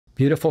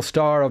Beautiful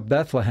Star of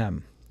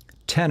Bethlehem.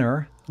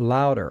 Tenor,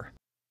 louder.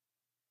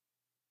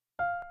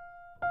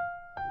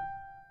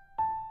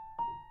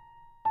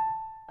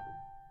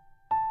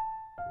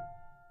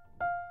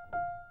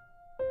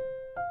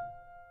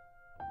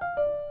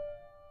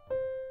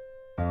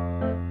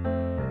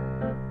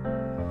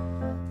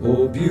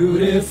 O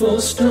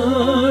beautiful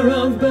Star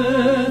of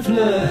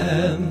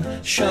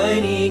Bethlehem,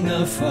 shining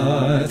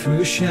afar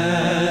through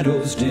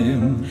shadows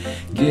dim,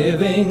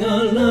 giving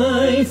a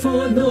light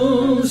for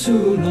those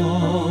who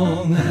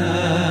long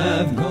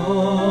have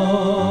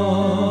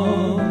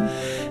gone,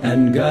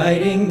 and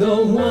guiding the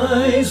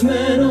wise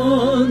men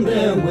on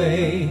their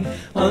way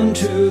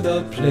unto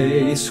the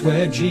place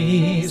where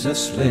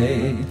Jesus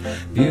lay.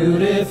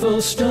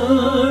 Beautiful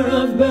Star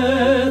of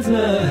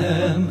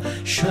Bethlehem,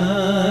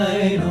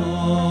 shine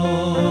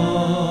on.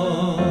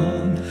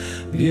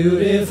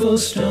 Beautiful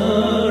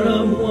Star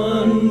of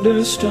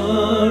wonder,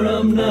 Star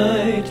of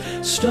night,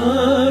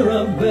 Star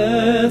of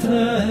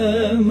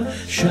Bethlehem,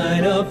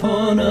 shine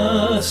upon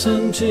us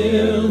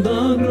until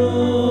the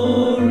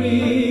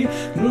glory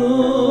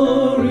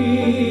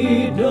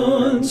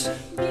dawns.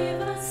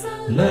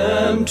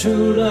 Lamb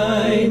to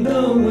light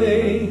the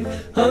way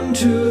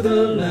unto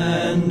the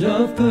land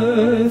of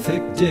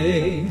perfect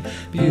day.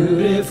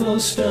 Beautiful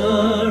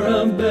Star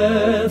of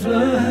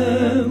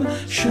Bethlehem,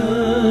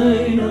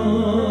 shine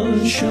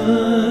on,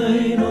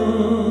 shine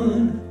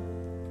on.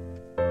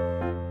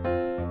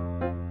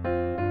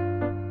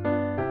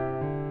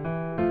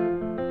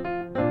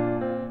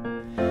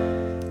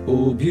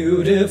 O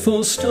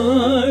beautiful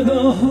star,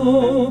 the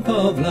hope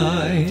of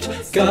light,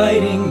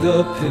 guiding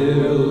the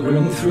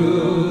pilgrim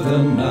through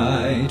the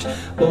night,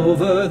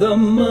 over the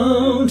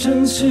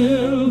mountains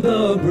till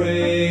the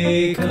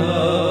break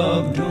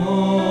of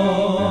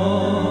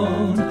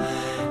dawn,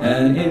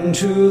 and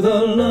into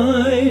the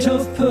light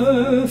of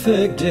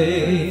perfect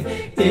day,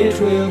 it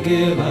will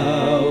give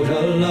out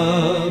a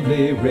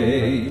lovely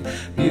ray.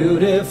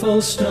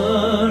 Beautiful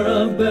Star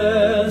of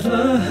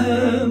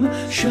Bethlehem,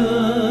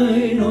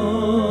 shine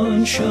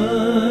on,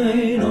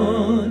 shine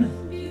on.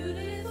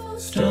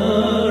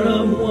 Star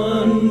of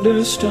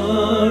wonder,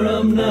 Star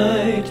of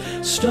night,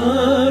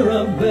 Star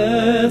of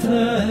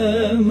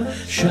Bethlehem,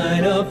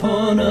 shine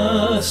upon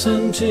us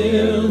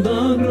until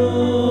the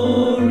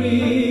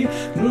glory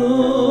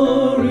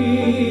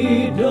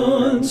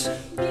dawns.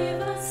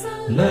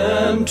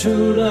 Lamb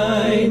to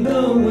light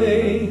the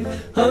way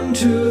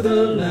unto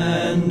the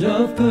land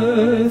of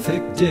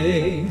perfect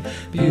day.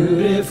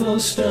 Beautiful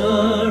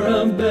Star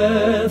of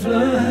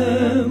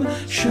Bethlehem,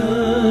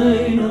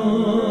 shine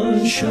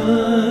on,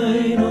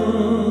 shine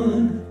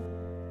on.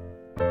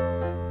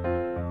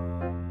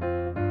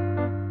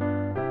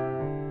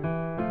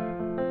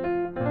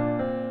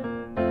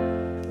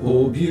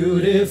 O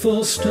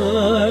beautiful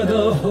star,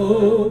 the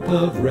hope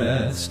of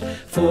rest,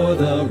 for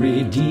the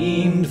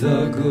redeemed,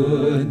 the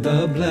good,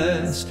 the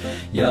blessed,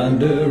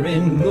 yonder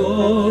in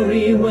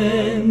glory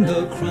when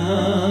the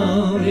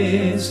crown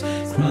is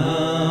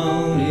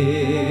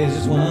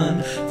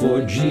won.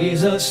 For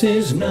Jesus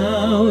is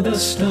now the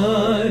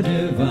star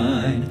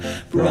divine,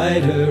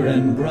 brighter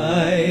and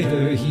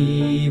brighter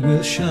he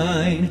will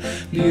shine.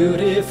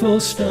 Beautiful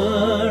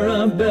Star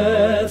of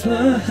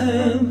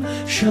Bethlehem,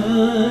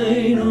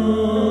 shine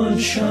on,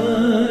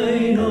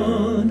 shine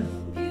on.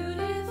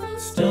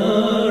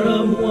 Star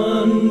of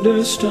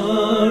wonder,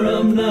 Star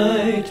of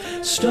night,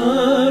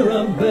 Star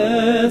of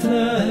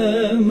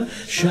Bethlehem,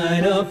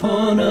 shine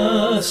upon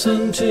us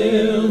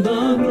until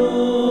the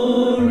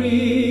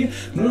glory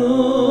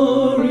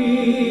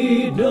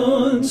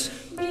dawns.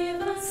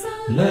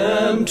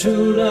 Lamb to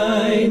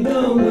light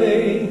the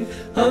way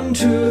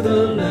unto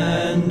the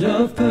land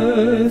of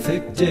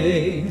perfect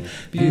day.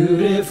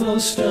 Beautiful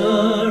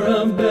Star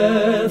of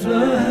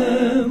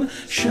Bethlehem,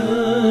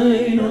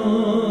 shine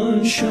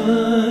on,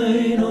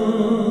 shine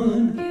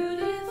on.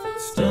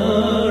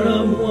 Star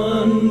of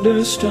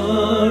wonder,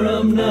 Star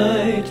of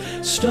night,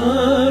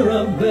 Star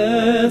of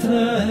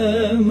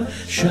Bethlehem,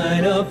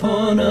 shine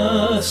upon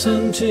us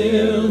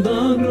until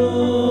the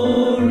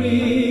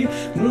glory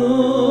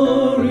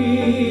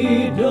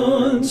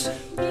dawns.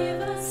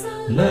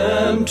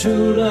 Lamb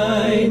to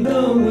light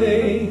the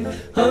way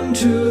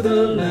unto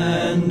the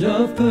land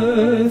of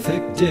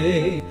perfect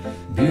day.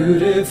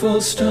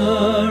 Beautiful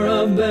Star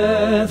of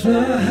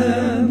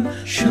Bethlehem,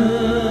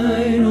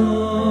 shine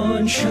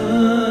on,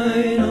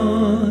 shine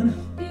on.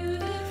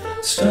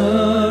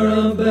 Star